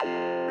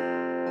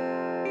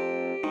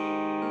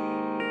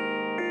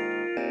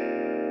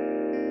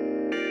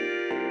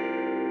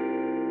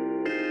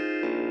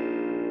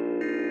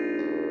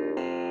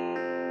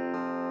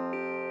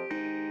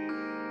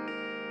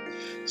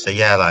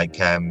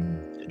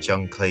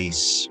John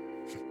Cleese,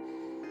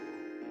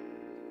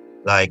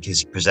 like,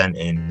 is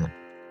presenting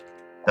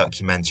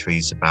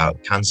documentaries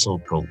about cancel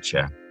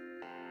culture.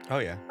 Oh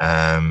yeah.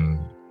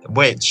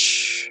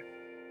 Which,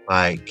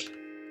 like,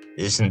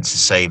 isn't to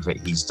say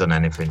that he's done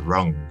anything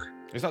wrong.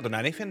 He's not done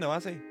anything though,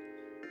 has he?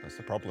 That's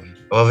the problem.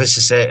 Well, this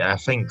is it. I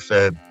think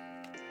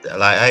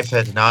I've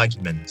heard an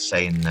argument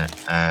saying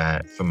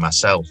that from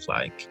myself,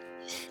 like,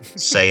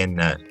 saying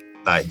that,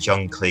 like,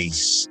 John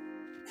Cleese,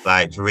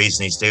 like, the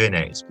reason he's doing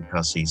it is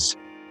because he's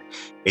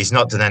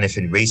not done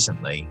anything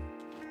recently.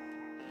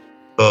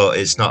 But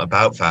it's not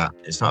about that.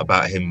 It's not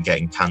about him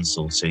getting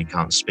cancelled so he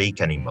can't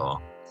speak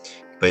anymore.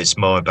 But it's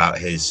more about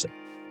his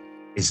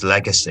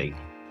legacy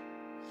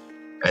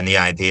and the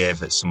idea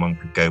that someone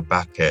could go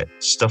back at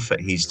stuff that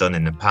he's done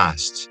in the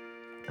past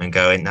and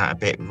go, isn't that a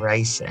bit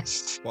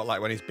racist? What,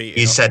 like when he's beating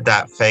You up? said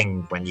that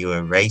thing when you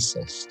were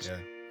racist. Yeah.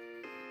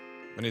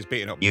 When he's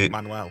beating up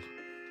Manuel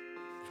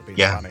for being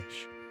Yeah.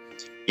 Spanish.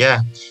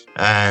 Yeah.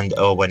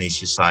 Or when he's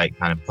just like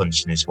kind of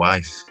punching his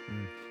wife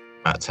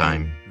that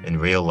time in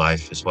real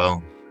life as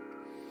well.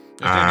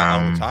 He's doing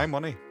that all the time,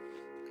 wasn't he?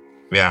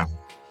 Yeah.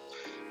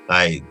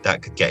 Like,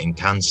 that could get him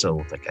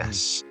cancelled, I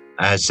guess.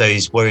 So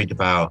he's worried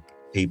about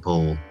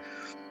people,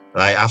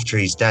 like, after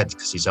he's dead,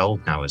 because he's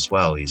old now as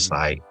well. He's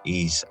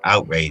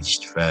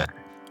outraged that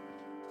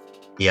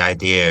the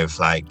idea of,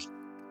 like,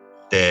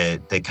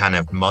 the kind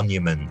of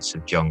monuments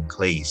of John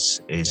Cleese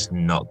is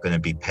not going to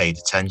be paid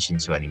attention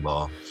to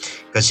anymore.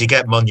 Because you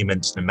get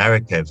monuments in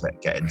America that are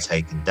getting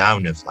taken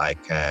down of,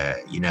 like,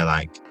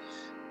 like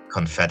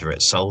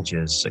Confederate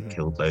soldiers that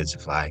killed loads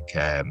of, like,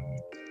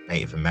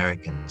 Native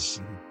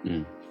Americans.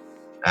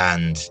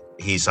 And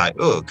he's like,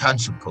 oh,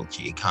 cancel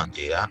culture, you can't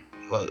do that.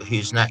 Well,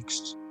 who's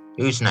next?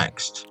 Me.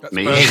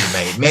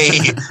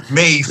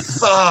 Me,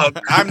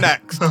 fuck. I'm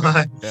next.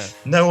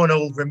 No one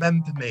will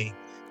remember me.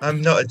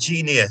 I'm not a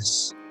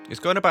genius. He's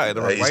going about it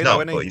the wrong He's way,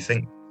 not, though, isn't but he? you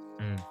think.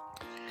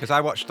 Because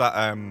I watched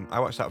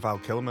that Val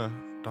Kilmer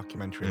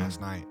documentary last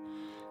night,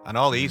 and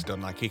all he's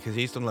done, like, because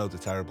he's done loads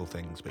of terrible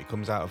things, but he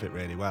comes out of it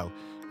really well.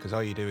 Because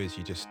all you do is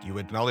you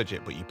acknowledge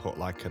it, but you put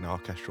like an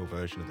orchestral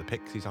version of the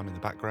Pixies on in the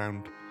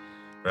background.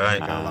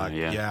 Right.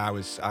 I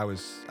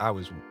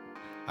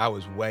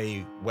was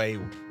way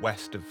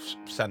west of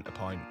center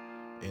point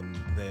in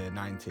the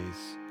 90s,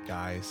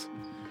 guys.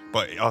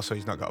 But also,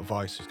 he's not got a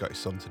voice. He's got his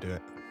son to do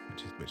it,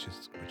 which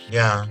is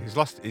yeah.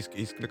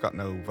 He's got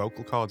no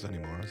vocal cords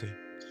anymore, has he?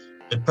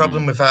 The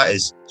problem with that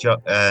is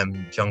John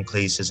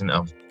Cleese isn't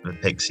of the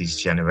Pixies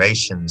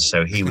generation,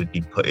 so he would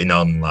be putting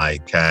on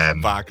like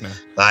Wagner,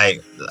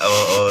 like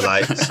or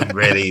like some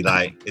really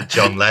like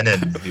John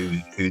Lennon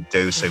who'd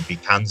do so be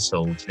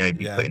cancelled. You know, he'd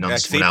be putting on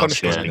someone else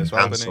who's been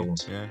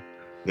cancelled.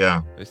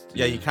 Yeah.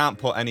 You can't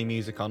put any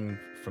music on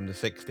from the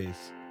 60s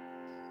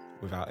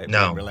without it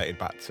being related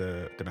back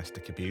to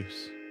domestic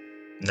abuse.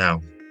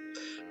 No,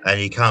 and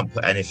you can't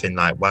put anything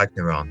like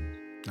Wagner on.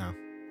 No,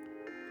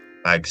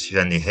 like she's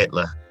only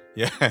Hitler.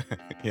 Yeah.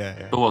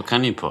 But what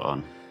can you put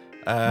on?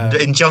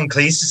 In John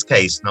Cleese's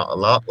case, not a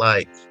lot.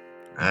 Like,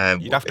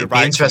 you'd have to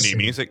write some new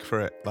music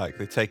for it. Like,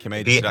 they take him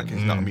ages because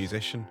he's not a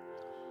musician.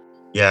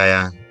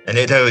 Yeah, and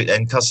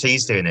because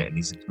he's doing it and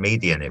he's a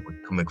comedian, it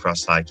would come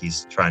across like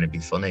he's trying to be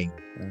funny.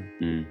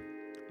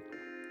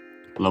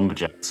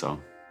 Lumberjack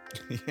song.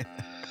 Yeah.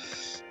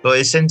 But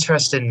it's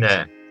interesting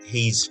that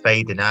he's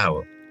fading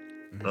out.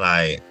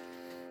 Like,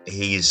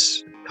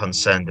 he's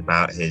concerned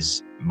about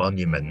his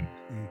monument,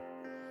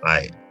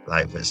 like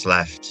that's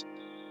left,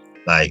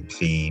 like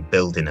the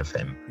building of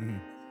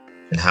him,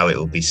 and how it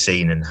will be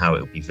seen and how it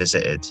will be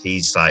visited.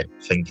 He's like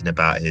thinking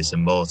about his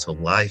immortal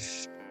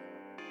life,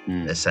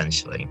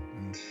 essentially,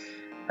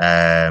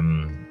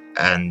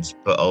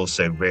 but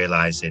also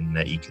realizing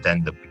that he could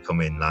end up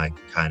becoming like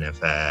kind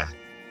of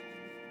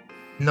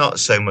not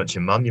so much a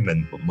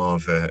monument, but more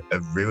of a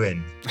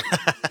ruin.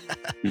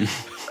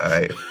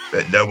 Right,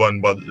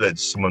 that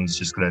someone's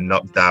just going to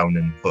knock down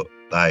and put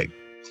like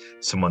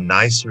someone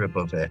nicer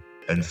above it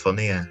and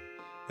funnier.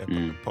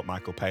 Yeah, put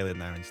Michael Palin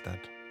there instead.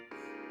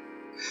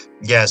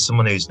 Yeah,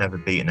 someone who's never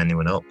beaten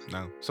anyone up.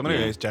 No, someone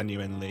who is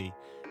genuinely,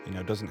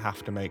 doesn't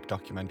have to make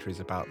documentaries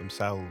about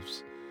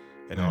themselves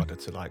in order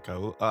to like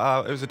go,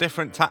 it was a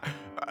different time.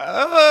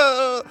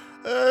 It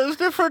was a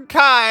different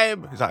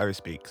time. Is that how he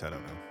speaks? I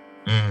don't know.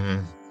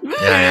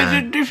 Yeah.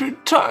 It's a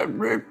different time.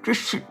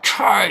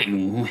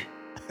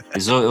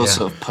 He's all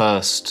sort of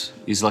pursed.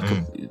 He's like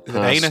a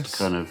pursed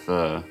kind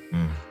of,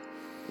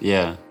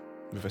 yeah.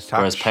 With a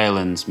whereas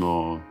Palin's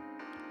more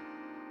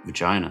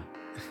vagina.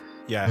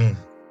 Yeah,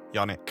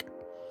 Yannick.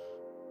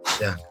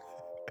 Yeah.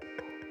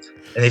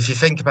 And if you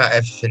think about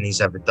everything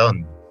he's ever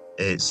done,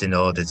 it's in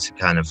order to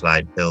kind of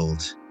like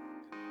build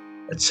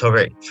a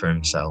turret for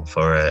himself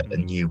or a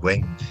new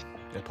wing.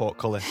 A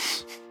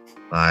portcullis.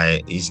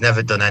 Like, he's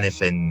never done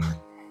anything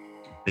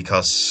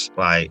because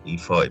like he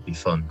thought it'd be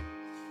fun.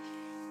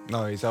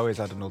 No, he's always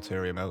had an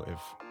ulterior motive.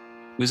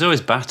 He's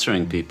always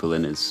battering people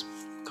in his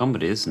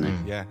comedy, isn't he?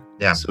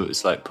 Yeah. So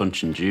it's like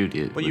Punch and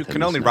Judy. But you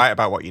can only write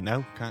about what you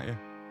know, can't you?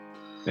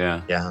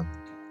 Yeah.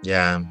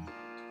 Yeah.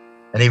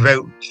 And he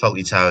wrote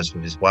Fawlty Towers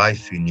with his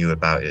wife, who knew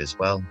about it as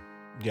well.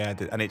 Yeah,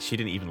 and she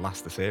didn't even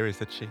last the series,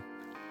 did she?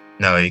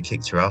 No, he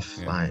kicked her off,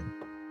 like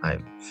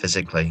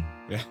physically.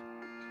 Yeah,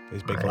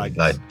 his big legs.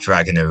 Like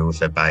dragging her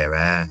over by her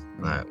hair,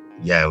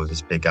 with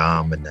his big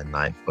arm, and then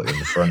like put her in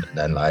the front, and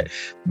then like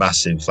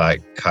massive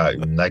like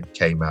cartoon leg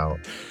came out.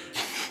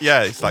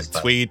 Yeah, it's like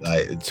tweed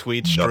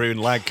strewn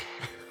leg.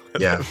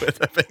 Yeah, with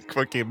a big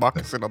fucking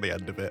moccasin on the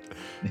end of it.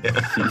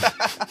 Yeah.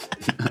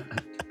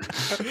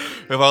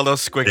 With all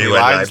those squiggly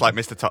lines like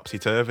Mr. Topsy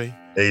Turvy.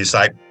 He's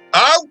like,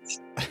 out!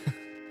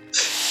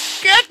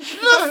 Get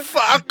the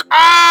fuck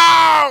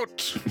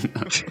out!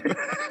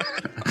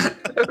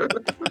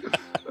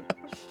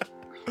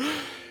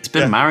 He's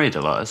been married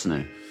a lot, hasn't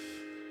he?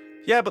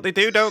 Yeah, but they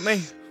do, don't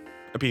they?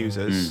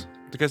 Abusers.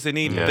 Because they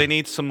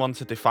need someone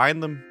to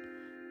define them.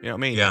 You know what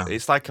I mean? Yeah.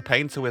 It's like a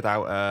painter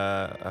without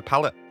a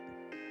palette.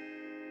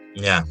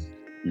 Yeah.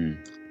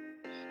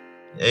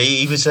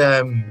 He was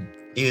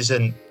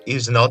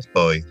an odd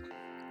boy.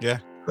 Yeah.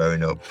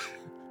 Growing up.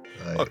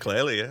 Oh,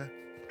 clearly, yeah.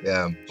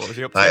 Yeah. What was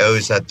he up to? Like,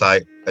 always had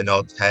like an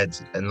odd head,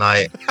 and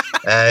like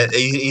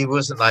he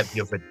wasn't like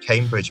the other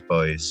Cambridge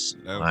boys,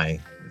 like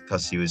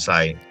because he was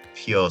like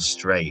pure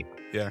straight.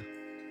 Yeah.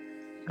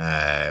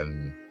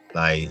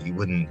 Like he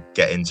wouldn't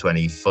get into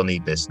any funny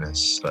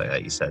business,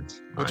 like you said.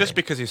 Well, just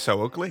because he's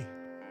so ugly.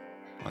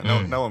 Like,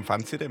 no one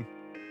fancied him.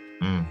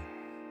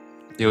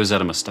 He always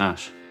had a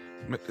moustache.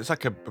 It's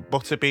like a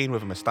butter bean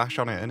with a moustache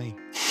on it, isn't he?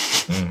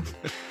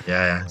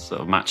 Yeah.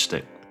 Sort of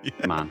matchstick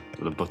man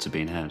with a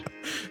butterbean head.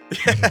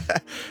 Yeah.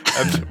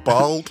 And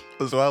bald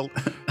as well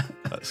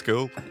at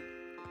school.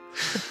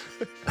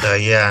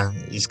 Yeah,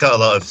 he's got a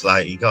lot of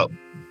like, he got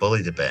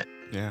bullied a bit.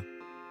 Yeah.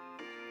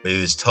 But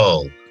he was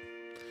tall.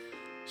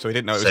 So he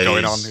didn't know what was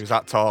going on. He was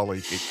that tall.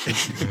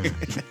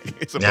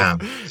 He's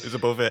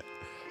above it.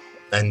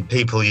 And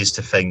people used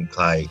to think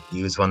like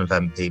he was one of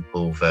them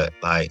people that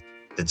like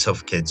the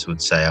tough kids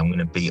would say, I'm going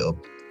to beat up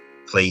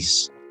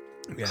Cleese.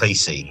 Yeah.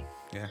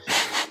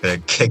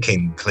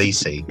 Kicking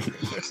Cleese.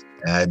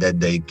 And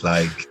then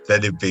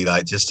it'd be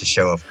like just to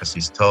show off because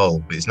he's tall,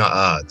 but it's not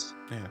hard.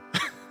 Yeah.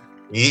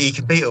 He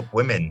can beat up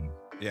women.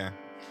 Yeah.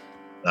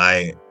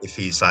 Like if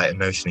he's like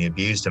emotionally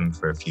abused them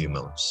for a few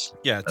months.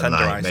 Yeah, and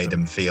like made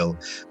them feel,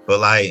 but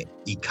like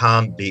he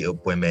can't beat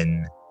up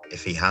women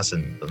if he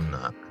hasn't done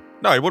that.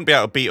 No, he wouldn't be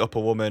able to beat up a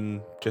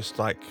woman just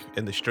like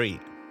in the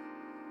street.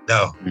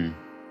 No.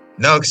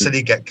 No, because then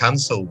he'd get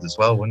cancelled as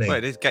well, wouldn't he?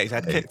 Well, he'd get his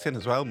head kicked in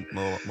as well,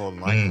 more than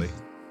likely.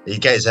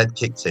 He'd get his head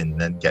kicked in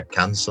and then get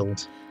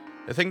cancelled.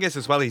 The thing is,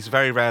 as well, he's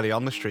very rarely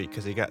on the street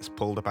because he gets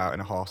pulled about in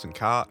a horse and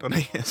cart, doesn't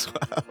he, as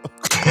well?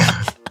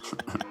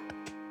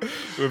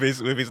 with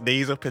his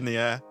knees up in the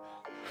air.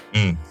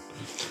 And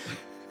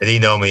he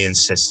normally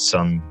insists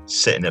on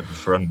sitting at the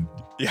front.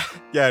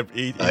 Yeah,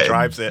 he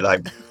drives it.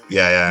 Like,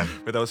 yeah.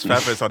 With those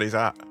feathers on his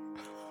hat.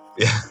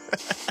 Yeah.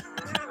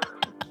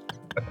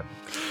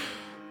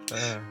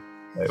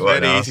 It's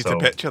really easy to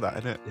picture that,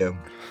 isn't it?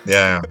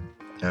 Yeah.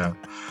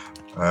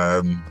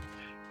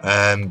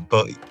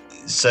 But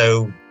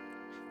so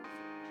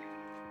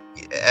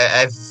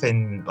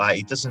everything, like,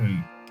 he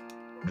doesn't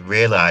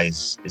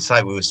realise. It's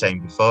like we were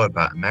saying before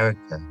about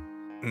America,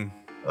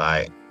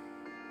 like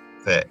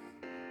that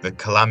the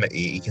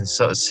calamity. He can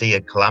sort of see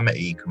a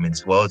calamity coming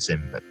towards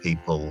him that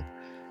people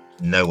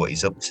know what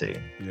he's up to.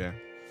 Yeah.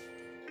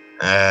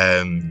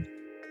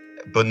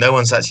 But no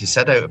one's actually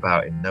said out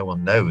about him. No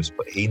one knows,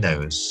 but he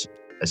knows.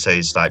 And so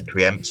he's like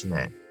preempting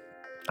it.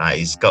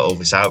 He's got all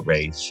this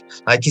outrage.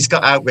 Like he's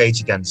got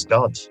outrage against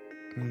God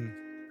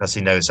because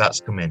he knows that's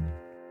coming.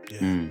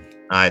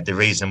 Yeah. The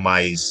reason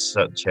why he's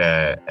such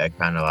a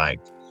kind of like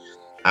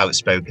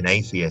outspoken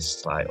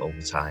atheist, like all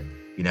the time,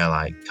 you know,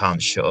 like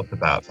can't shut up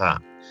about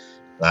that.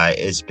 Like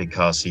is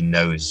because he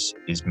knows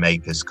his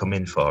maker's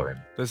coming for him.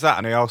 There's that,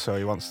 and he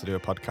wants to do a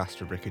podcast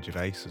with Ricky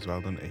Gervais as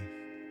well, doesn't he?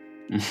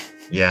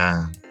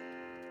 Yeah,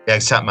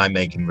 because that might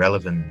make him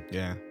relevant.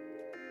 Yeah.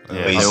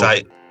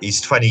 But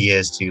he's 20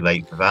 years too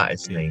late for that,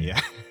 isn't he?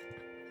 Yeah.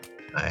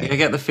 I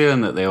get the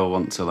feeling that they all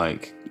want to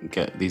like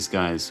get these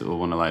guys who all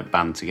want to like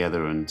band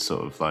together and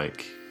sort of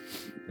like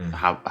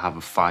have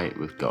a fight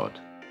with God.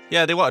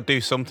 Yeah, they want to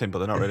do something, but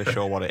they're not really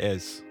sure what it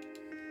is.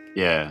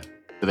 Yeah,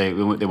 but they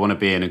want to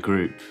be in a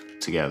group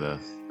together,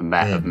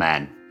 of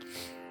men.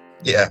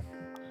 Yeah,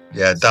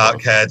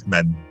 dark-haired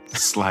men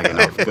slagging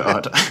off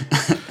God.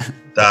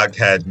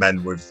 Dark-haired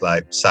men with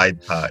like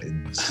side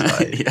partings,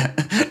 like,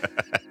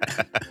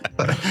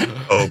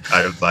 all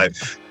kind of like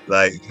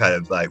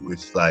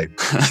with like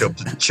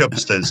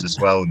chubsters as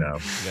well now.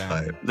 Yeah.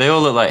 Like, they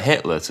all look like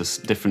Hitler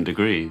to different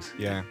degrees.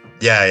 Yeah.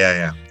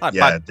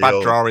 Like bad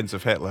drawings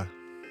of Hitler.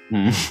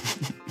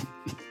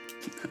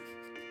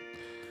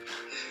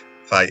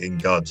 Fighting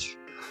God.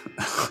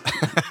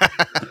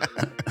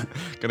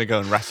 Gonna go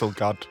and wrestle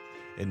God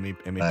in me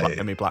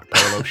black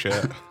polo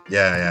shirt.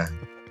 Yeah.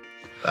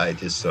 Like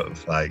just sort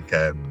of like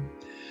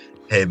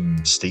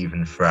him,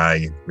 Stephen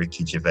Fry,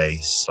 Ricky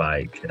Gervais,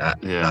 like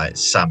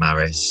Sam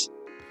Harris.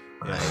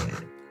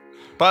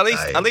 But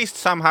at least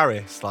Sam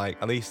Harris, like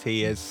at least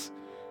he is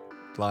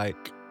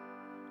like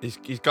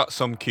he's got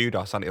some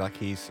kudos, hasn't he? Like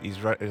he's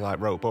like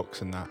wrote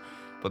books and that.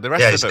 But the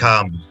rest he's of them,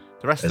 calm.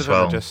 The rest of them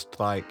are just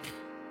like,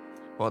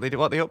 what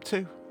are they up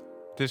to?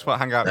 They just want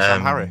to hang out with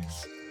Sam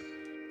Harris.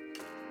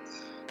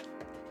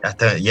 I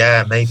don't.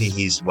 Yeah, maybe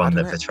he's one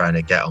that they're trying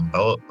to get on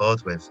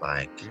board with.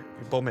 Like, you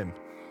bum him.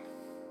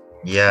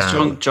 Yeah.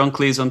 Is John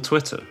Cleese on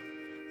Twitter?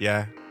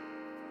 Yeah.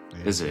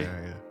 Is he?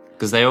 Yeah.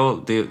 Because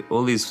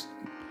all these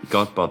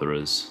God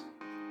botherers,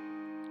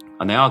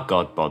 and they are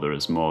God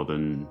botherers more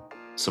than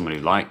somebody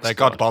who likes. They're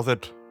God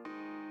bothered.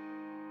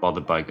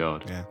 Bothered by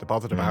God. Yeah, they're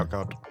bothered about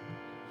God.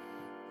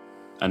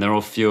 And they're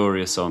all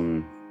furious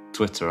on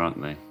Twitter,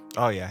 aren't they?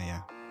 Oh,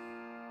 yeah.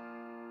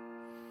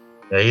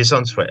 Yeah, he's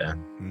on Twitter.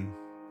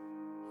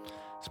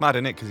 It's mad,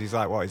 isn't it? Because he's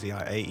like, what is he,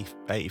 like 80,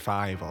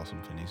 85 or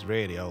something? He's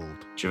really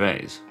old.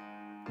 Gervais?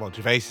 Well,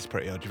 Gervais is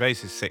pretty old. Gervais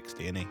is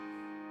 60, isn't he?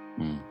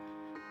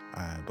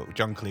 But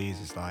John Cleese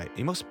is like,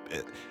 he must,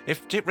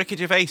 if Ricky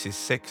Gervais is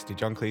 60,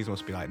 John Cleese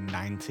must be like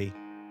 90.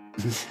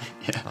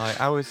 Yeah. Like,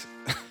 how's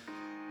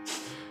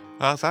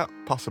that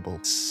possible?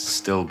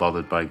 Still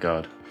bothered by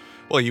God.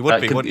 Well, you would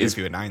be, wouldn't you, if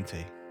you were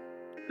 90?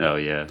 Oh,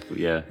 yeah.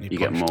 You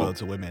get more.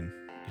 Loads of women.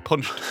 You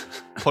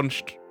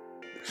punched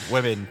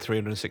women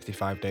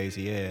 365 days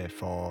a year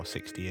for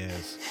 60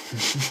 years.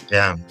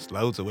 Yeah. It's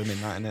loads of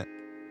women, that, isn't it?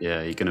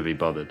 Yeah, you're going to be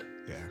bothered.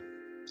 Yeah.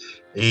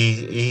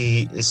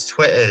 His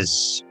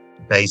Twitter's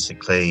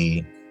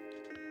basically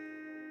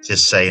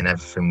just saying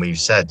everything we've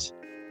said.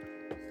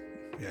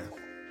 Yeah.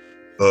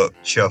 But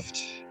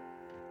chuffed.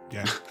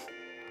 Yeah.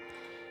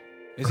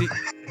 Is he?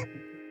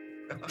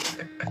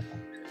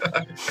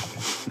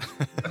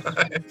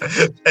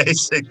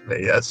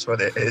 Basically, that's what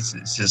it is.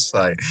 It's just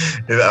like,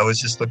 I was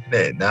just looking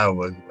at it now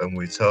when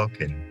we're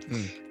talking,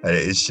 and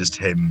it's just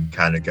him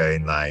kind of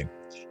going like,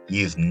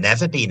 you've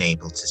never been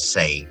able to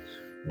say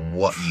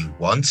what you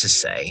want to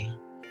say.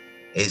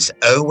 It's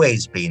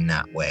always been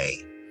that way.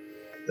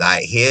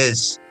 Like,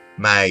 here's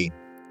my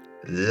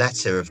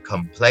letter of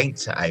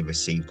complaint that I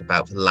received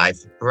about the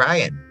life of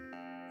Brian.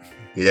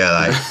 You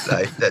know,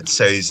 like that.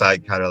 So he's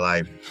like, kind of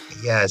like,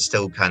 yeah,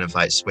 still kind of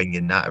like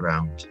swinging that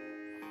around.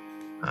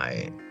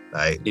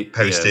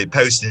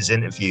 Posting his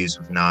interviews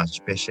with an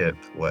archbishop,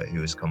 he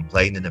was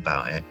complaining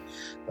about it,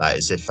 like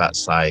as if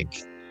that's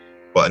like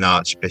what an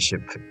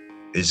archbishop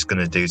is going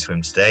to do to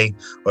him today,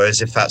 or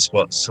as if that's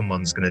what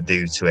someone's going to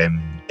do to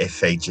him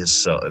if they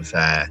just sort of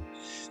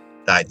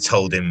like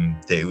told him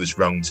that it was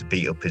wrong to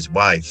beat up his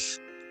wife.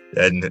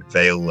 And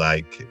they'll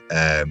like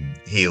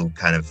he'll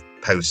kind of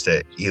post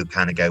it. He'll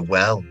kind of go,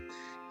 well,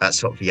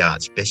 that's what the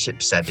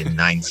archbishop said in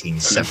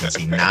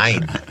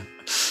 1979.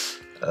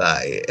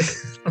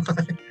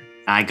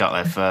 I got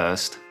there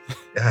first.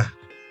 Yeah.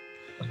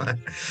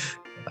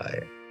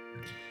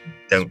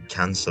 Don't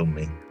cancel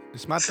me.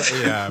 It's mad that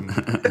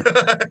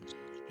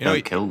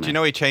he kill me. Do you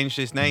know he changed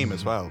his name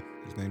as well?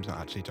 His name's not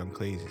actually John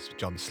Cleese, it's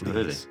John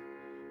Sleaze.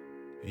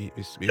 Really?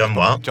 He John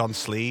what? John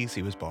Sleaze,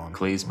 he was born.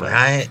 Cleese,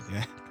 right?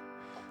 Yeah.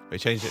 But he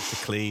changed it to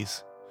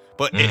Cleese.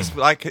 But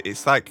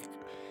it's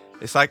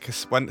like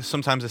when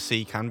sometimes a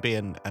C can be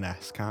an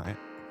S, can't it?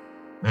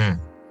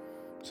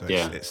 So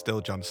it's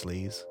still John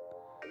Sleaze.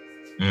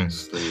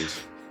 Sleaze.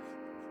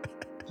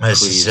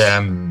 This is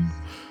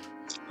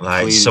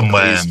like Cleese,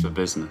 somewhere Cleese for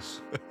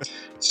business.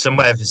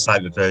 Somewhere it's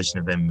like the version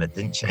of him that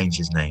didn't change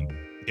his name.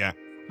 Yeah.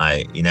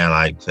 Like, you know,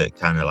 like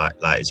kind of like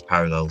his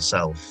parallel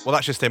self. Well,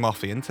 that's just him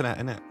off the internet,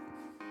 isn't it?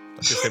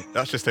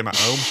 That's just him at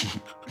home.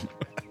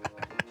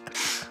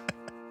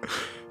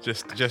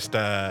 just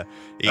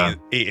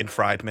eating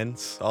fried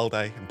mince all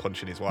day and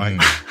punching his wife.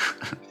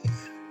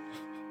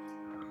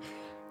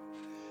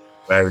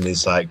 Wearing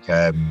his like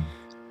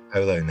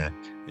polo neck.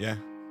 Yeah.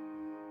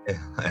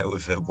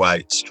 With a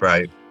white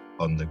stripe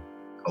on the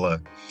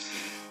collar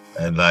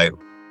and like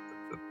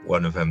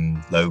one of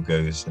them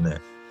logos in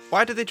it.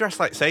 Why do they dress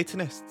like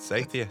Satanists,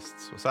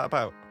 atheists? What's that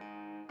about?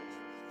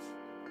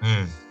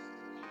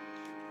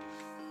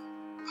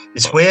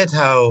 It's weird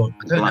how,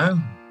 I don't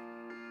know.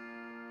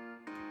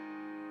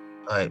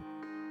 Like,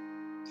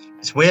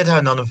 it's weird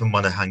how none of them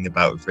want to hang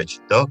about with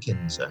Richard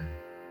Dawkins.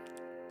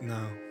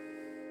 No.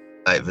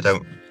 Like, they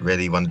don't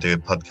really want to do a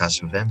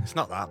podcast with him. It's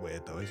not that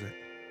weird though, is it?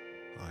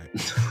 Like,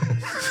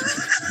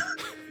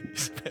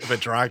 he's a bit of a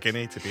drag, isn't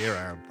he, to be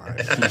around.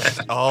 Like, he's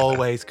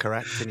always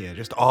correcting you.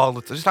 Just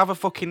have a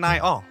fucking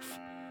night off.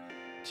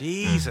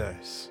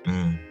 Jesus.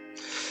 Do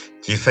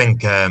you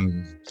think,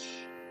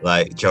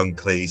 like, John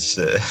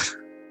Cleese,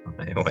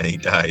 when he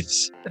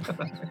dies,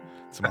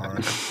 tomorrow,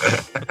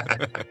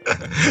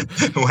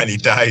 when he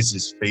dies,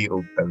 his feet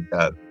will poke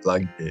out the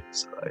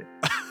blankets, like.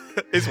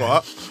 His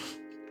what?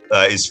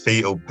 His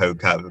feet will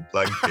poke out of the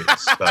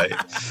blankets, like,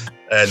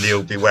 and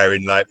he'll be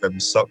wearing like them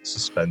sock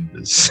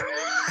suspenders.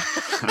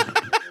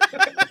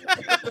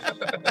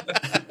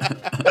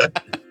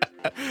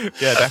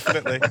 Yeah,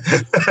 definitely.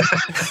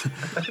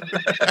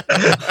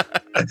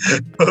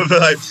 But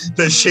like,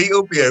 the sheet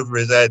will be over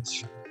his head,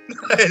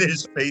 and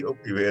his feet will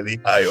be really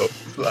high up,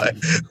 like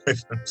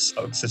with them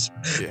socks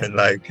and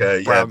like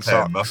pair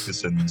of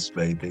moccasins,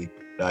 maybe,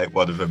 like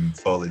one of them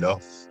falling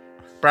off.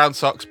 Brown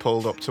socks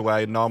pulled up to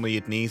where normally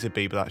your knees would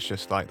be, but that's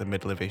just like the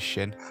middle of his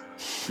shin.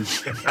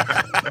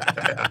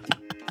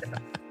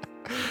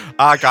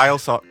 Argyle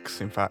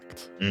socks, in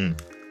fact.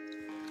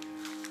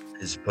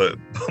 He's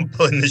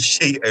putting the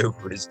sheet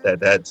over his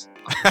dead head.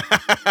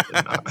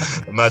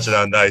 Imagine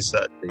how nice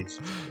that'd be.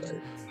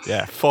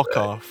 Yeah, fuck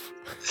off.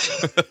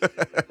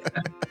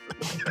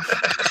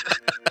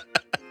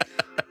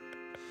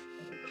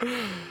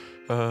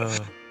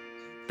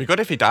 Be good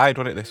if he died,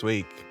 wouldn't it, this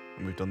week?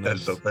 And we've done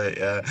this. A little bit,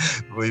 yeah.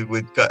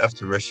 We'd have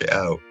to rush it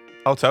out.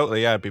 Oh,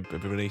 totally, yeah. Be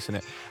releasing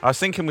it. I was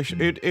thinking we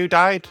should. Who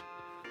died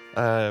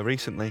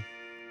recently?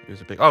 It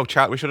was a big. Oh,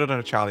 we should have done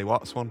a Charlie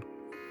Watts one.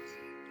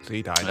 So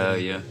he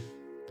died. Yeah.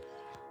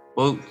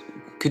 Well,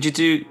 could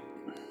you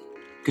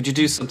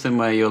do something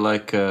where you're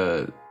like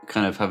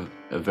kind of have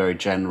a very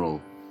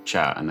general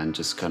chat and then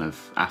just kind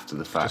of after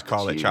the fact just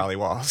call it Charlie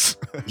Watts.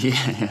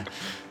 Yeah.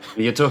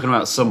 You're talking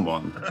about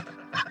someone,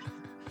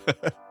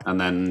 and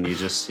then you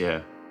just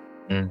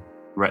retroactively.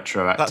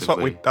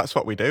 That's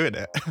what we do,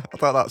 innit? I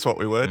thought that's what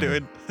we were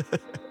doing.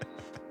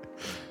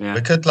 Yeah.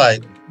 We could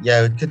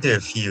do a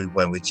few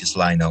when we just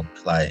line up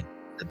like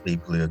the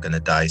people who are going to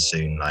die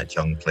soon, like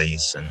John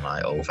Cleese and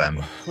like all of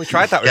them. We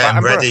tried that. Get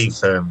them ready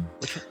for them,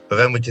 but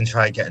then we can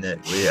try getting it.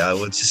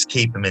 We'll just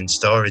keep them in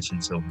storage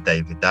until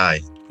David die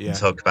and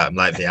talk about them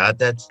like they are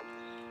dead.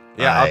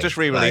 Yeah, I'll just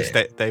re-release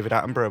David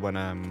Attenborough when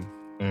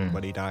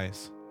he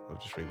dies.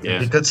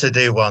 It'd be good to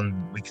do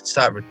one. We could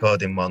start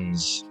recording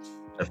ones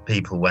of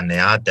people when they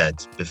are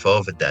dead,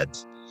 before they're dead,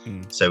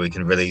 so we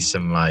can release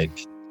them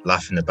like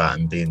laughing about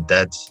them being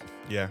dead.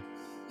 Yeah.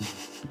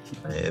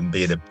 And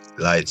being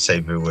say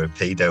we were a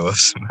pedo or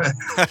something.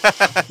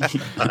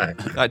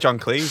 Like John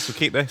Cleese, we'll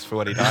keep this for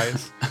when he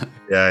dies.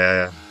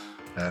 Yeah.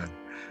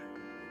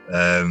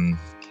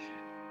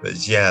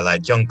 But yeah,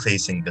 like John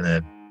Cleese ain't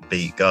gonna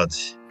beat God.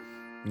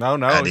 No,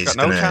 he's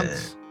got no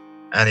chance.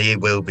 And he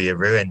will be a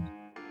ruin.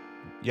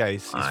 Yeah,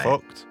 he's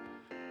fucked.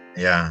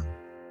 Yeah.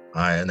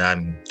 And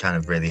I'm kind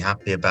of really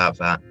happy about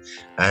that.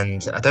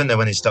 And I don't know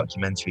when his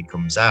documentary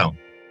comes out.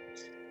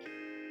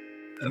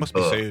 It must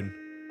be soon,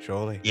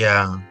 surely.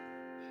 Yeah.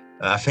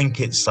 I think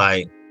it's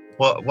like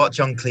what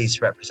John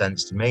Cleese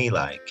represents to me,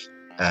 like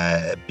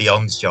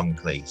beyond John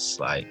Cleese,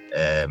 like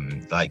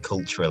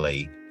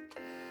culturally,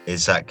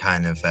 is that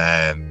kind of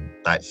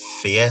like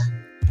fear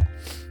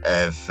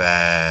of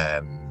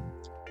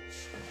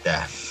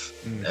death,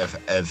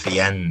 of the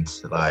end,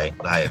 like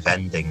of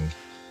ending,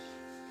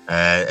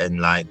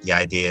 and like the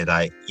idea,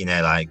 like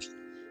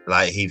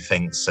he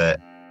thinks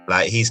that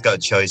like he's got a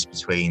choice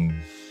between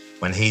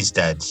when he's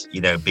dead,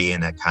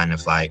 being a kind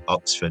of like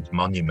Oxford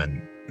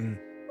monument,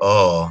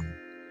 or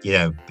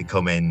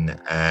becoming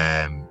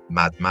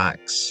Mad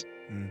Max,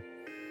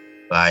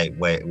 like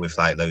with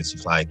like loads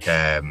of like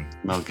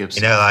Mel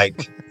Gibson,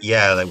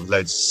 with loads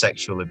of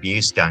sexual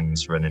abuse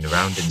gangs running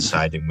around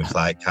inside him with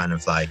like kind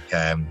of like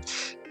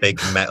big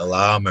metal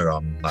armor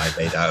on, like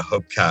made out of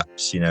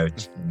hubcaps,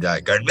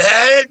 like going,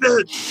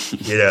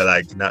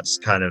 and that's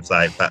kind of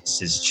like that's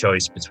his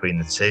choice between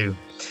the two.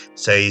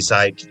 So he's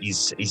like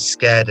he's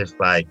scared of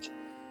like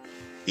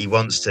he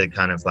wants to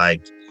kind of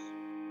like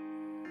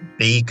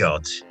be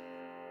God.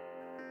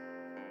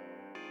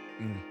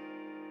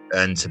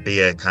 And to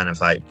be a kind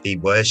of like be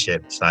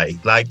worshipped, like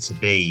he'd like to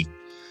be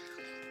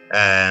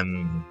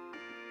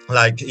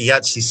like he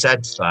actually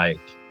said, like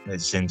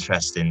it's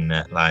interesting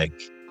that like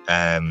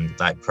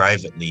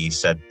privately he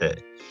said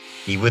that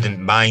he wouldn't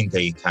mind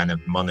a kind of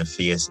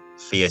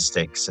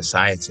monotheistic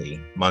society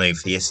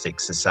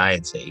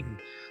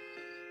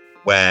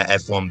where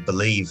everyone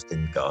believed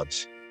in God,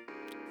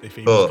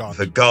 but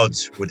the God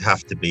would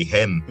have to be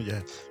him.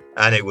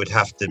 And it would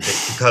have to be,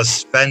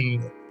 because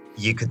then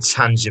you could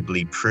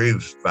tangibly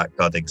prove that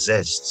God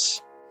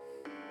exists.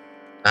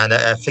 And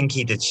I think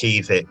he'd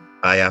achieve it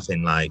by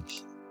having like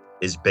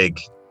his big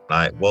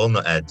like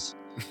walnut head,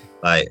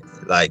 like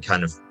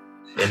kind of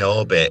in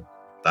orbit,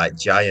 like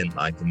giant,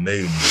 like a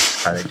moon,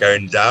 kind of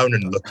going down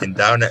and looking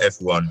down at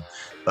everyone.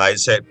 Like,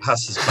 so it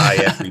passes by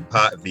every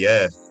part of the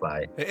earth.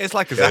 Like it is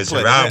like a goes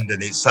Zeppelin, around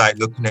and it's like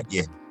looking at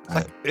you.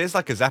 It is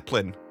like a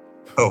Zeppelin.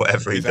 Or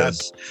whatever he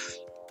does.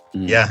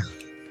 Yeah.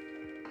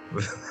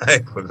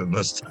 Like with a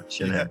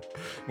mustache,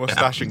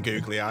 mustache and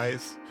googly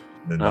eyes.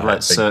 And have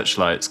like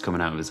searchlights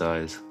coming out of his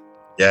eyes.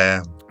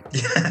 Yeah.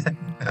 And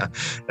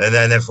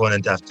then everyone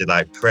would have to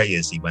like pray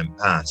as he went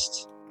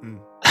past.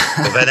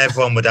 But then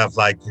everyone would have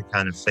like a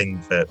kind of thing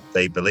that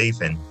they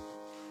believe in.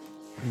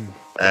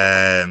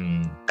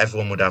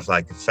 Everyone would have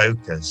like a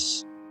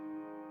focus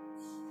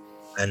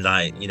and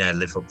like,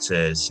 live up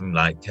to some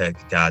like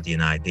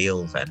Kierkegaardian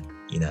ideal then.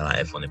 Like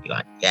everyone would be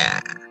like,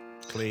 yeah.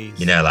 Please.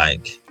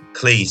 Like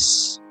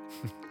Cleese.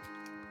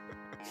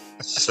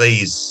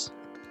 Sleaze.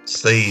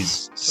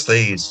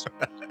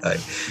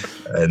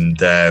 And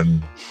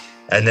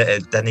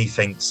then he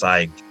thinks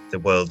like the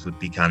world would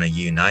be kind of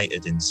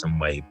united in some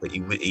way, but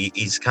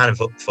he's kind of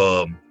up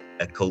for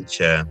a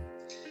culture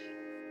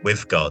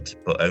with God,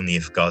 but only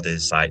if God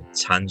is like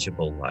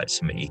tangible, like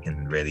something you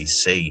can really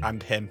see.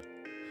 And him.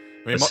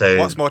 I mean,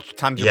 what's more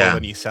tangible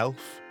than yourself?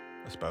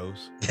 I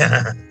suppose.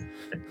 Yeah.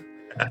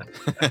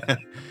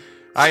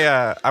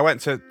 I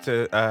went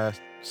to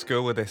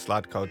school with this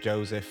lad called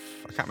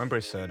Joseph. I can't remember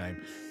his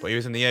surname, but he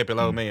was in the year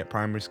below me at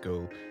primary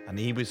school, and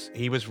he was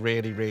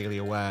really, really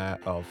aware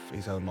of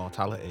his own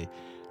mortality.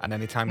 And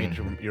anytime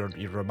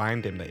you'd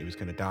remind him that he was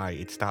going to die,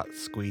 he'd start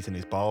squeezing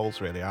his balls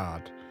really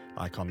hard,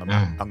 like on the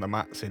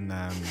mats in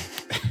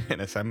in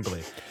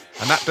assembly.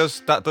 And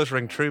that does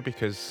ring true,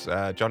 because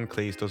John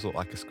Cleese does look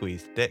like a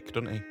squeezed dick,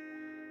 doesn't he?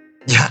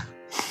 Yeah.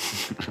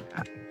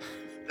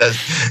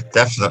 That's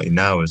definitely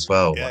now as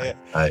well. Yeah,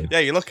 like, yeah.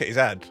 You look at his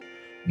head;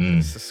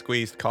 it's a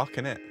squeezed cock,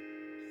 isn't it?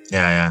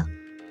 Yeah.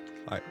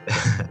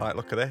 Like,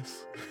 look at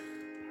this.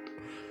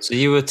 So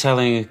you were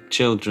telling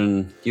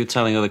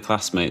other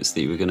classmates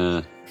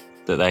that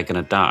they're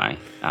gonna die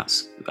at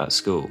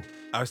school.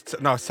 I was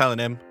telling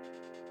him,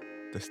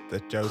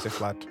 the Joseph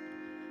lad.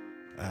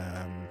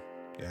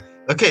 Yeah.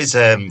 Look at his.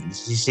 Did you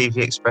see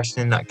the expression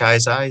in that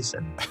guy's eyes?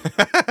 And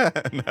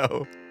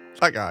no,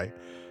 that guy.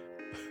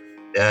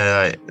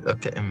 yeah,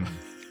 look at him.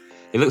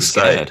 He looks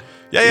scared.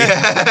 Yeah.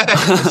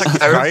 Like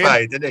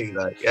Terrified, isn't he?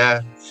 Like,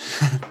 yeah.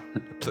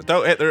 So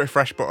don't hit the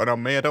refresh button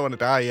on me. I don't want to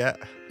die yet.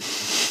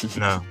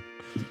 No.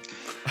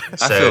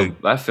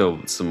 I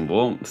feel some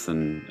warmth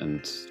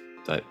and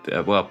like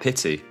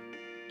pity.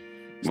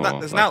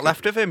 There's not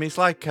left of him. He's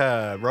like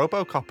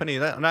RoboCop,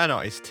 and no,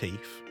 not his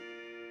teeth.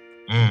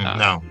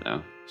 No.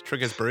 His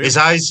trigger's bruised. His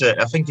eyes.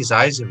 I think his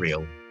eyes are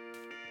real.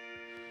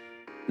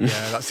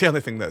 Yeah, that's the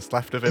only thing that's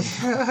left of him.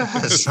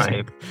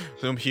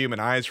 Some human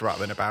eyes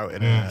rattling about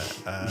in a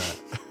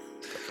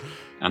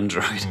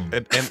android.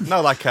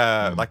 Like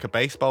a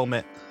baseball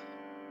mitt.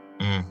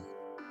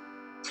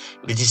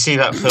 Did you see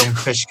that film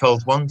Fish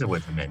Called Wonder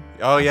with him in?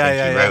 Oh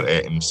yeah, he wrote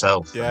it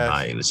himself. Yeah,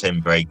 and, it was him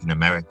breaking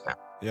America.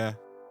 Yeah.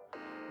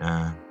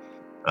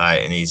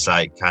 And he's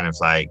like kind of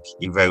like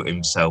he wrote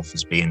himself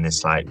as being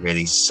this like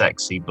really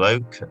sexy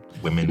bloke.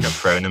 Women have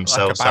thrown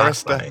themselves like a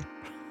barrister. at.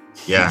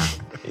 Yeah.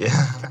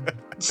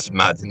 It's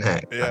mad, isn't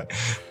it? Yeah.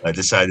 I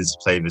decided to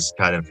play this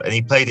kind of, and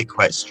he played it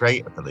quite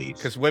straight, I believe.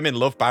 Because women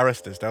love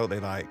barristers, don't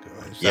they? Like,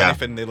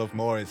 anything they love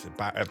more is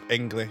an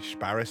English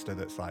barrister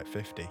that's like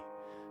 50.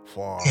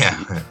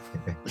 Yeah.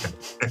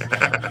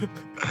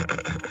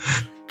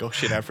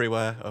 Gushing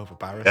everywhere over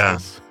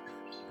barristers.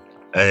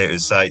 And it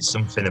was like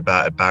something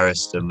about a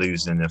barrister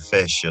losing a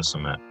fish or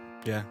something.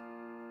 Yeah.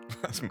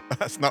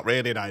 That's not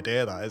really an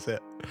idea, that is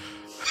it?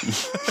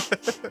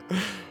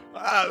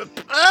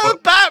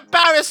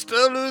 Barrister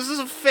loses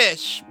a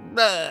fish.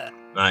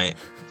 Right.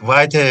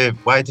 Why do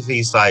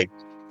these like,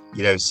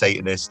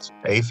 Satanist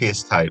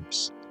atheist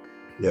types,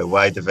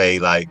 why do they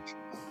like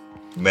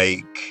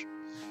make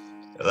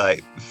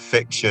like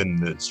fiction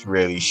that's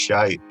really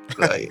shite?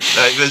 Like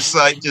it's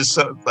like just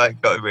sort of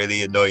like got a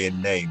really annoying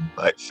name,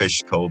 like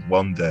Fish Called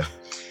Wonder.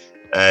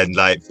 And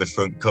like the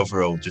front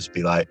cover will just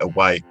be like a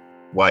white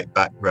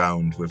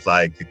background with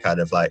like a kind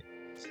of like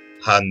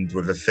hand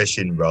with a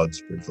fishing rod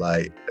with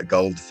like a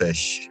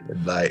goldfish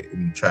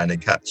and trying to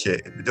catch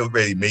it. It don't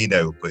really mean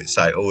it, but it's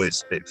like,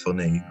 it's a bit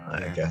funny,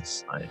 I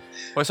guess. Well,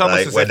 it's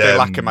almost as if they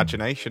lack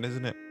imagination,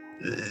 isn't it?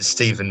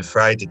 Stephen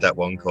Fry did that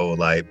one called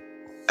like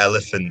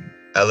Elephant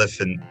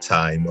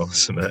Time or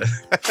something.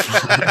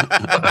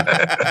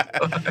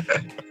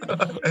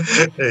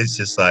 It's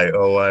just like,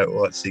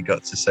 what's he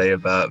got to say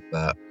about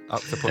that?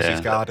 Octopus's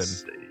Garden.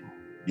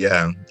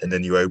 Yeah, and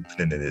then you open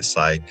it and it's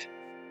like,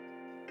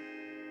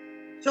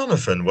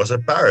 Jonathan was a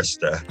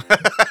barrister.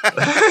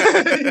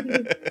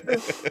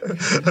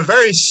 A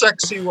very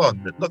sexy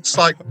one that looks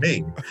like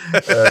me.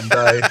 And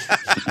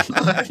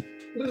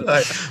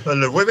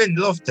and the women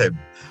loved him.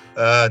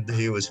 And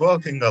he was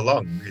walking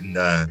along in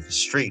the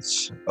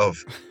streets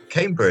of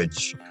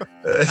Cambridge.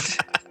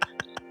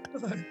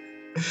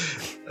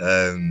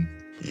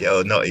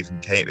 Not even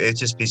Cambridge. It'd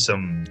just be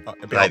some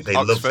like they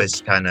love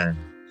this kind of.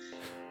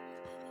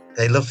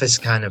 They love this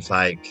kind of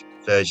like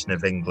version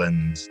of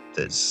England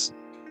that's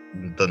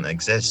doesn't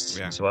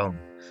exist as well.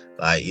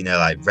 Like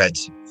like red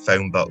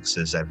phone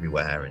boxes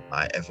everywhere, and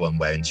like everyone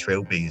wearing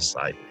trilbies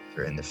like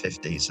they're in the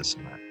 50s or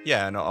something.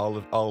 Yeah, not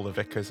all the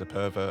vicars are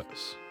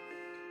perverts.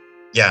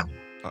 Yeah.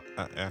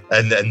 Yeah.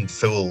 And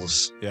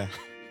fools. Yeah.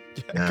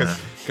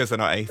 Because they're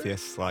not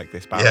atheists like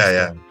this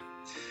barrister.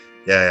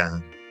 Yeah.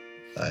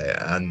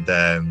 And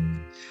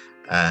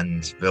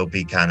there'll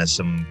be kind of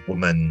some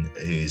woman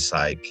who's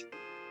like,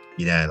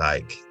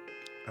 like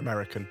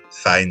American.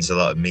 Finds a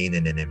lot of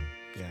meaning in him.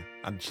 Yeah,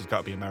 and she's got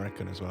to be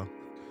American as well.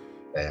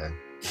 Yeah.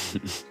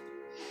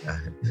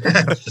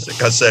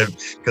 Because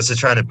they're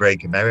trying to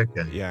break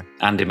America. Yeah.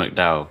 Andy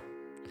McDowell.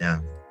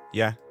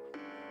 Yeah.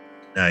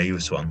 No, he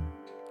was one.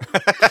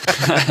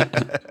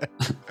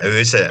 Who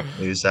is it?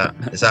 Who's that?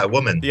 Is that a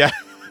woman? Yeah.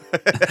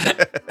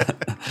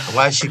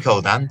 Why is she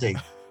called Andy?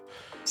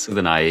 It's with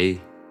an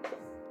IE.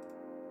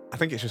 I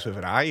think it's just with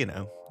an I,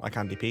 like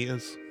Andy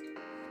Peters.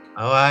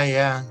 Oh,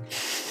 yeah.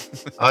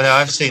 Oh, no,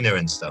 I've seen her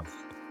and stuff.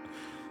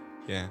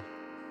 Yeah.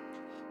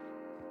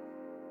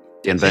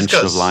 The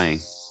Invention of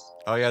Lying.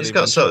 Oh, yeah, she's The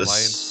got Invention of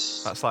Lying.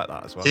 That's like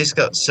that as well. She's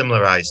got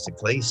similar eyes to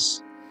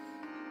Cleese.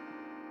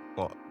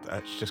 What?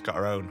 she's just got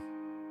her own.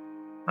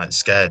 Like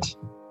scared.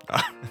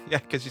 Yeah,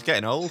 because she's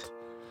getting old.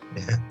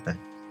 Yeah.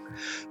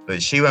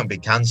 But she won't be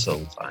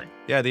cancelled. Like.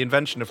 Yeah, the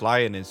invention of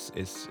lying is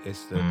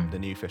the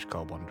new fish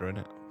called Wanda, isn't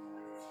it?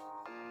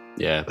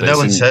 Yeah, But no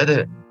one's heard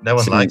it. No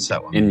one likes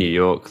that one. In New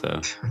York,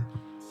 though.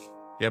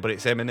 Yeah, but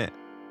it's him, innit?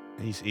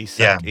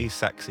 He's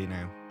sexy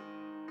now.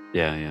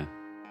 Yeah.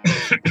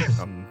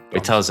 He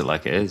tells it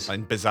like it is.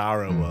 In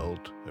Bizarro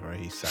world, where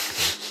he's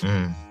sexy.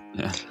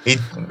 Yeah.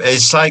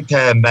 It's like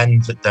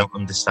men that don't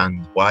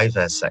understand why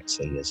they're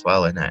sexy as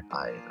well, isn't it?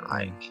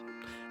 Like.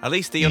 At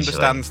least he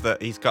understands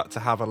that he's got to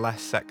have a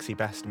less sexy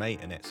best mate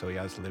in it, so he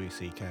has Louis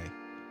C.K.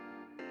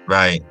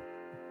 Right.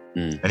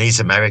 And he's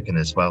American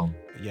as well.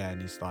 Yeah,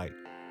 and he's like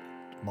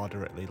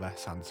moderately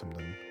less handsome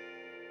than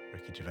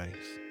Ricky Gervais.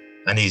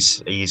 And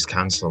he's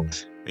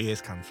cancelled. He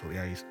is cancelled.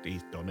 Yeah,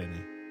 he's done, isn't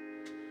he?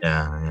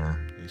 Yeah.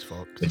 He's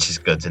fucked. Which is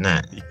good, isn't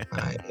it? Yeah.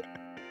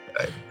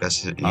 I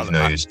guess even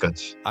though he was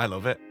good. I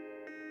love it.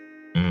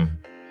 I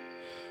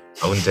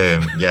wouldn't do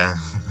him. Yeah.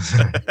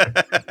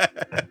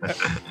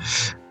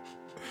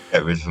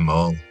 Get rid of them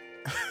all.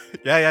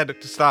 Yeah.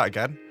 To start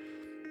again.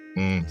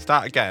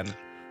 Start again.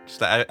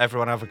 Just let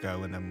everyone have a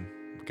go, and then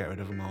get rid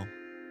of them all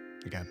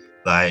again.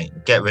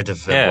 Like get rid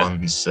of the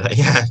ones.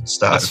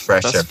 Start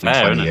fresh every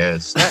 20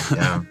 years.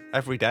 Yeah.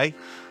 Every day.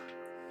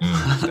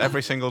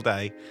 Every single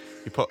day.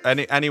 You put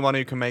anyone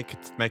who can make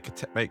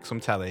some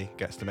telly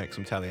gets to make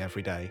some telly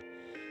every day,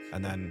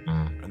 and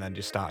then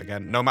just start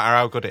again. No matter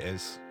how good it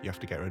is, you have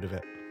to get rid of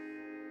it.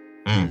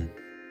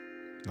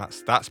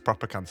 That's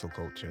proper cancel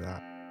culture.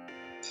 That.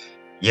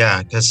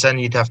 Yeah, because then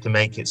you'd have to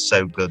make it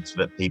so good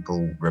that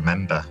people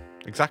remember.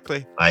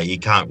 Exactly. Like you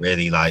can't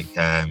really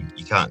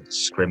you can't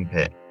scrimp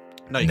it.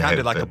 No, you can't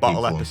do like a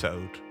bottle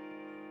episode.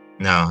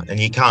 No, and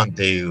you can't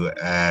do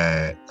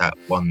that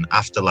one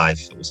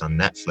Afterlife that was on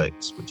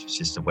Netflix, which was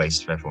just a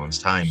waste of everyone's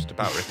time. Just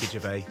about Ricky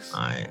Gervais.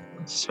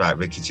 It's about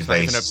Ricky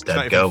Gervais'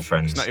 dead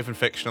girlfriend. It's not even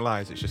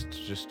fictionalized.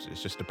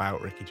 It's just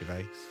about Ricky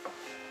Gervais.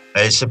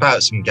 It's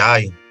about some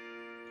guy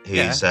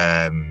who's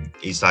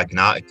he's like an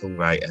article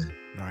writer.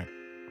 Right.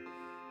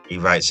 He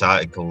writes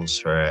articles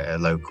for a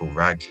local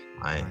rag.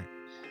 Right.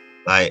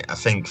 Like I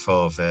think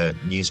for the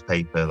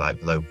newspaper, like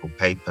the local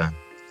paper.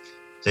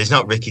 So he's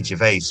not Ricky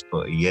Gervais,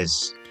 but he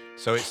is.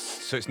 So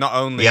it's not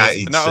only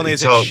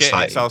is it shit,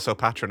 it's also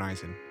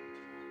patronising.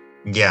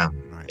 Yeah,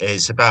 right.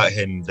 It's about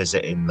him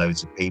visiting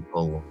loads of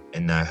people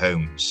in their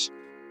homes.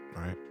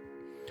 Right.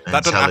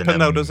 That doesn't happen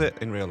though, does it?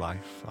 In real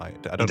life,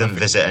 he doesn't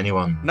visit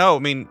anyone. No, I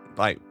mean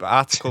like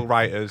article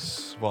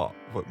writers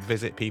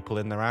visit people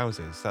in their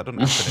houses. That doesn't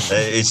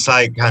happen. It's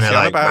like kind of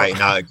like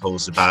writing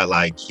articles about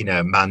like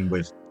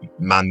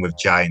man with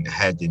giant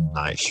head in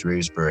like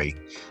Shrewsbury.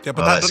 Yeah,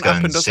 but that doesn't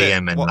happen, does it? Let's go and see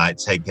him and like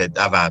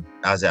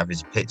have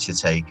his picture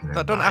taken.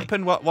 That doesn't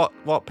happen.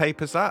 What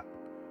paper's that?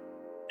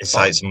 It's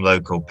like some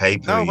local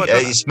paper. No,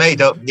 it's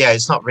made up. Yeah,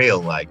 it's not real.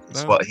 Like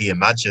it's what he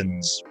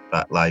imagines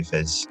that life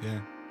is.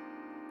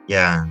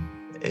 Yeah,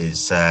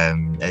 it's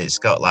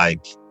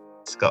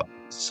got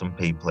some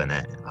people in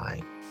it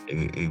like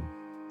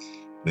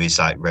who's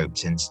like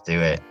roped in to do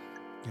it.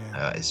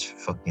 It's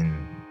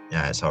fucking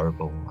it's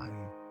horrible. Like,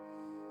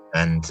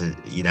 and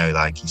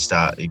like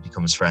he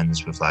becomes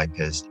friends with like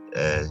a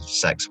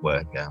sex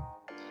worker.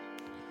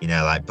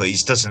 But he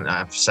doesn't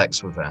have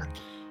sex with her.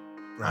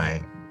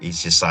 Right.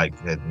 He's just like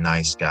a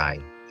nice guy.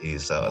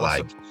 He's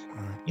like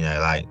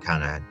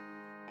kind of.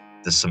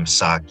 There's some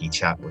sarky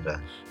chat with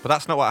her. But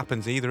that's not what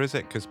happens either, is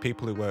it? Because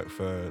people who work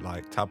for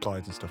like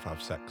tabloids and stuff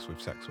have sex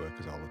with sex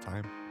workers all the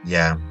time.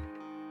 Yeah.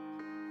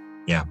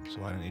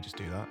 So why don't you just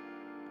do that?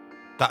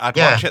 I'd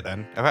watch it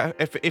then.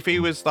 If he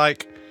was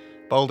like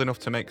bold enough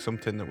to make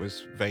something that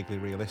was vaguely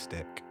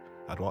realistic,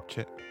 I'd watch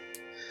it.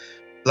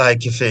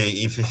 Like if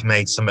he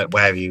made something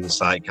where he was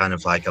like kind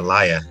of like a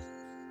liar.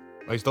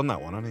 Oh, he's done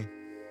that one, hasn't he?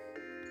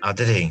 Oh,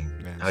 did he?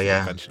 Yeah,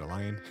 Invention of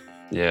Lying.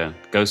 Yeah,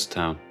 Ghost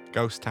Town.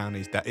 Ghost Town.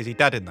 He's dead. Is he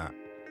dead in that?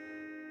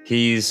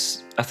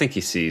 I think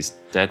he's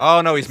dead.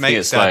 Oh no, his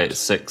mate's dead.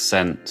 It's like Sixth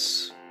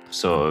Sense,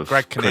 sort of.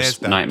 Greg Kinnear's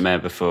dead. Nightmare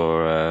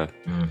Before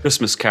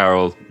Christmas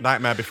Carol.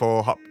 Nightmare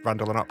Before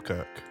Randall and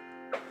Hopkirk.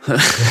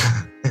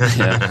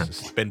 Yeah,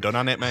 it's been done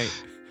on it, mate.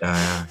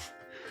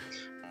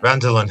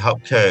 Randall and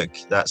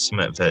Hopkirk. That's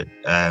something that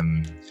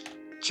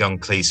John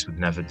Cleese would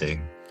never do.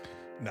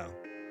 No.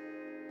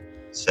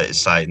 So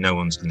it's like no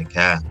one's going to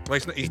care. Well,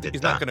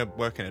 he's not going to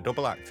work in a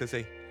double act, is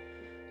he?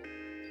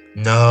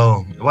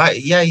 No. Why?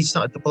 Yeah, he's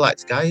not a double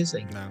act guy, is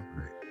he? No.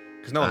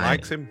 Because no one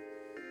likes him.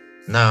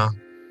 No.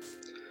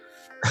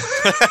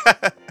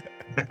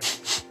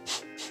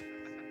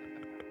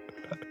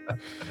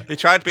 He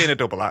tried being a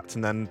double act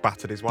and then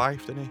battered his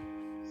wife, didn't he?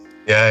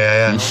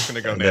 Yeah. No one's going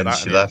to go near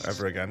that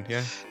ever again.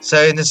 Yeah.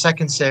 So in the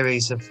second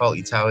series of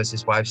Fawlty Towers,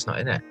 his wife's not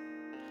in it.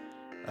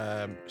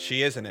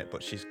 She is in it,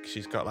 but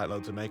she's got like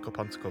loads of makeup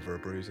on to cover her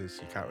bruises.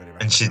 You can't really.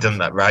 And she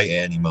doesn't write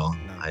it anymore.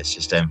 No. It's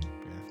just him.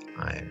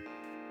 Yeah. Right.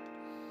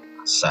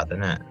 That's sad,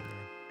 isn't it?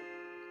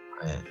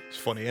 Yeah. Right. It's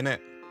funny, isn't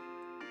it?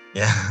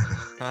 Yeah.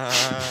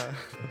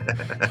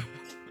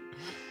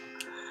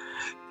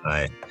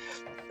 Right.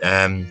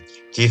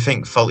 Do you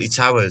think Faulty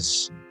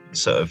Towers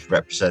sort of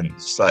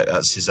represents, like,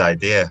 that's his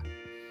idea?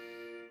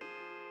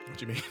 What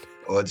do you mean?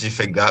 What do you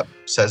think that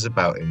says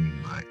about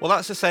him? Like, Well,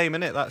 that's the same,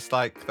 isn't it? That's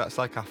like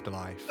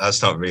Afterlife.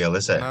 that's not real,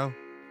 is it? No.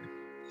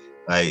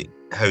 Like,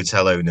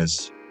 hotel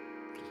owners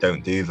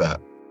don't do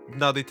that.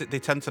 No, they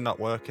tend to not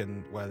work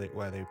in where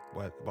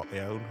what they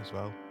own as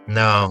well.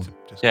 No.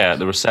 Yeah, at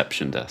the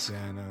reception desk.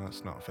 Yeah, no,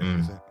 that's not a thing,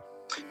 is it?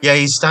 Yeah,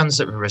 he stands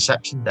at the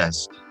reception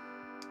desk.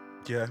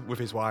 Yeah, with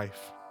his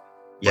wife.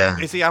 Yeah.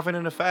 But is he having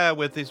an affair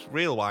with his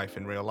real wife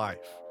in real life?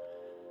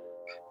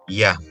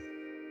 Yeah.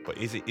 But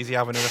is he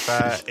having an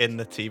affair in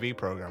the TV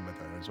program with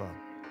her as well?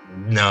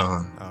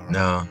 No. Oh, right.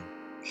 No.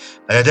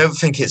 And I don't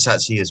think it's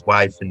actually his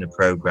wife in the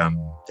program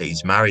that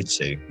he's married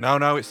to.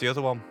 No, it's the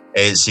other one.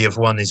 It's the other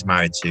one he's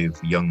married to,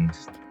 the young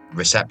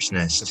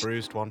receptionist. The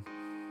bruised one.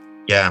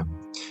 Yeah.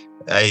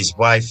 His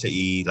wife that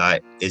he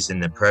like is in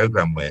the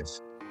program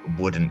with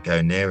wouldn't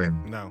go near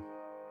him. No.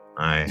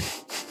 Right.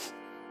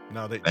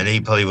 No, And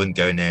he probably wouldn't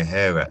go near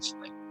her,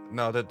 actually.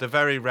 No, they're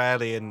very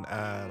rarely in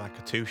like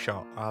a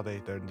 2-shot, are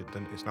they?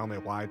 It's normally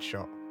a wide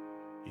shot.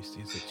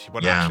 She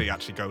wouldn't actually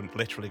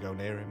literally go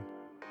near him.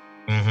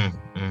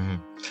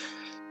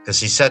 Because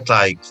he said,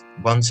 like,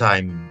 one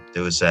time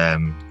there was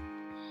some,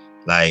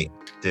 like,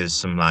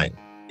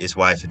 his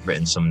wife had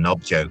written some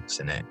knob jokes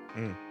in it.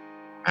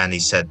 And he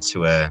said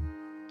to her,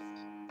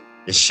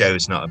 this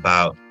show's not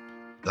about,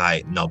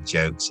 like, knob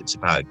jokes, it's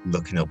about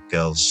looking up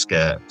girls'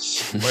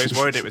 skirts. Well, he's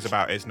worried it was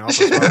about his knob as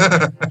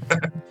well.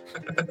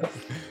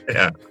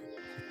 Yeah.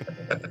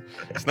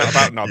 It's not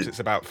about knobs, it's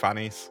about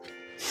fannies.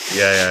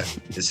 Yeah.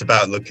 It's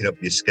about looking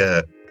up your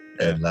skirt.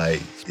 And,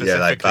 like,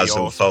 like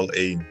Basil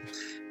Fawlty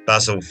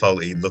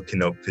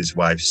looking up his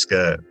wife's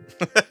skirt.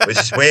 Which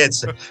is weird,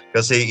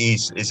 because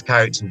his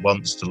character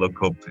wants to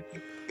look up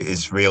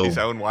his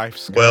own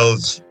wife's skirt.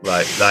 World,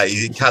 like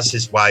he casts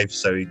his wife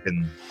so he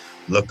can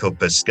look up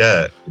her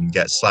skirt and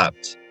get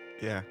slapped.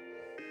 Yeah.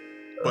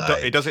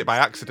 But he does it by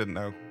accident,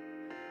 though.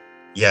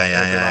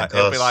 Yeah.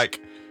 He'll be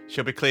like,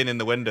 she'll be cleaning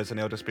the windows and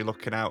he'll just be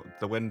looking out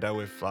the window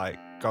with, like,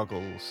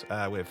 goggles,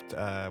 with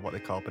what they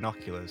call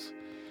binoculars.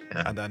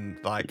 Yeah. And then,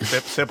 like,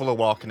 Sybil will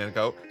walk in and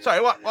go, sorry,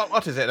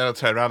 what is it? And he'll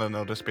turn around and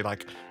there'll just be,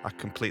 like, a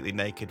completely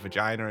naked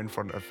vagina in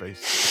front of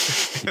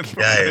his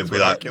it'll be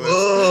like,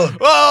 whoa!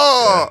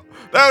 Oh!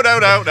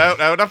 Yeah.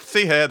 No, not to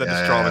see her, then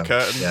just draw the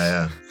curtains.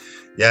 Yeah.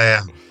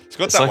 It's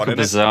good, it's that like one,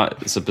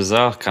 it's a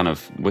bizarre kind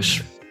of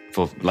wish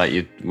for,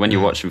 like, when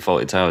you're watching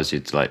Fawlty Towers,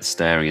 you're, like,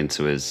 staring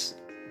into his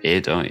ear,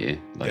 don't you?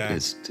 Like,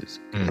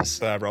 it's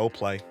their role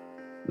play.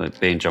 Like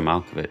being John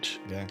Malkovich.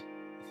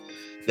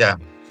 Yeah.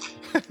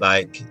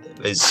 Like,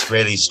 it's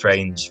really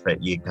strange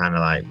that you kind of,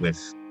 like, with,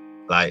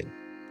 like,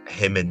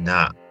 him in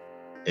that,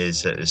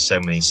 is that there's so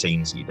many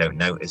scenes that you don't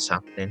notice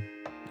happening.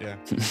 Yeah.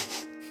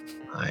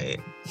 Like,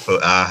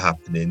 but are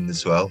happening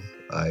as well.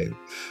 Like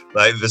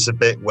there's a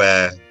bit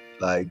where,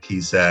 like,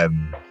 he's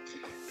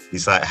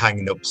like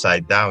hanging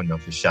upside down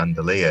off a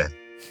chandelier,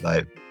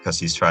 like, because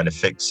he's trying to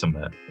fix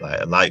something,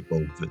 like a light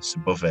bulb that's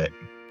above it.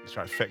 He's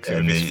trying to fix it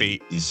with his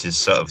feet. He's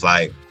just sort of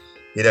like,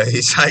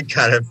 he's like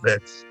kind of the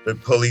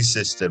pulley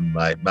system,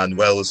 like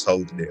Manuel's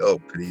holding it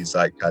up and he's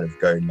like kind of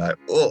going like,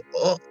 oh,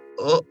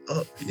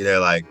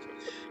 like,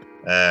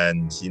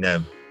 and,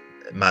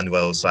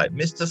 Manuel's like,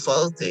 Mr.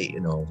 Fawlty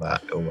and all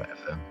that or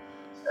whatever.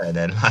 And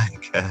then,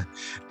 like,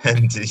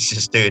 and he's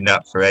just doing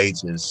that for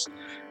ages.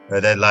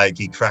 And then, like,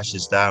 he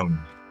crashes down,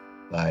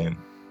 like,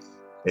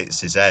 hits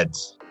his head.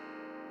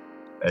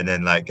 And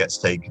then, like, gets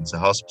taken to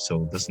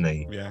hospital, doesn't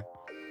he? Yeah.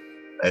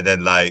 And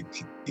then, like,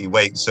 he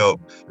wakes up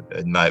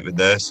and, like, the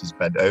nurse is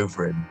bent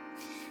over him.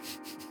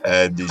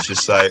 And he's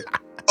just like,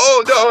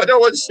 oh, no, I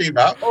don't want to see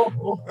that.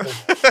 Oh.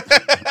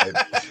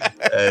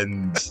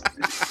 And,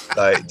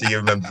 like, do you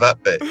remember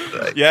that bit?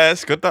 Like, yeah,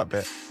 it's good, that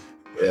bit.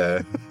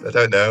 Yeah, I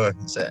don't know.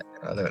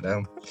 I don't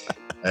know.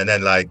 And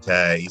then, like,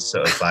 he's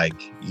sort of like,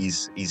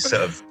 he's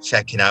sort of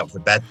checking out the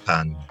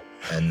bedpan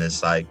and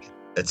there's, like,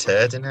 a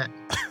turd in it.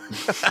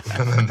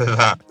 Remember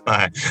that?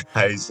 Like,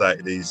 he's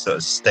like, the sort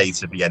of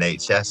state of the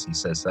NHS, he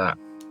says that.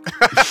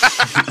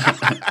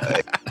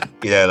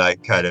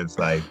 Like, kind of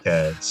like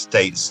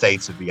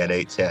state of the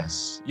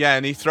NHS. Yeah,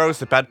 and he throws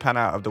the bedpan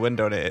out of the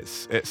window and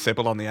it's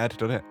Sybil on the head,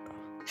 doesn't it?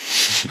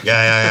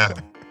 Yeah.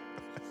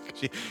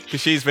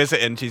 Because she's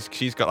visiting,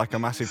 she's got like a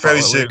massive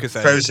throws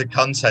the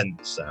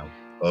contents out,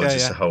 or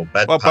just a whole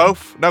bedpan. Well,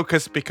 both. No,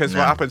 because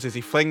what happens is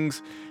he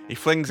flings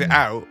it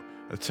out,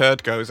 the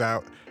turd goes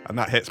out, and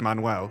that hits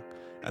Manuel,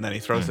 and then he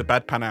throws the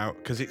bedpan out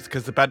because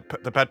the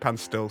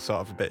bedpan's still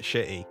sort of a bit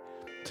shitty,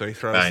 so he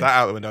throws that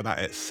out the window, and that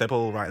hits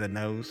Sybil right in the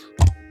nose.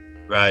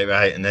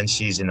 Right, and then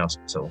she's in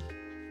hospital.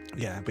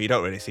 Yeah, but you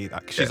don't really see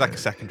that because she's like a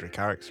secondary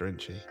character,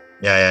 isn't she?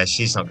 Yeah,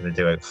 she's not going to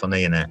do it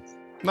funny, innit?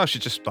 No,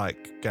 she'd just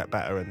like get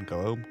better and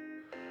go home.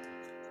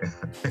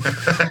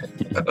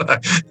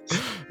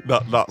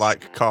 not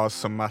like cause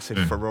some massive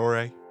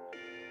furore.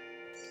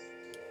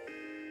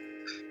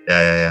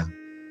 Yeah.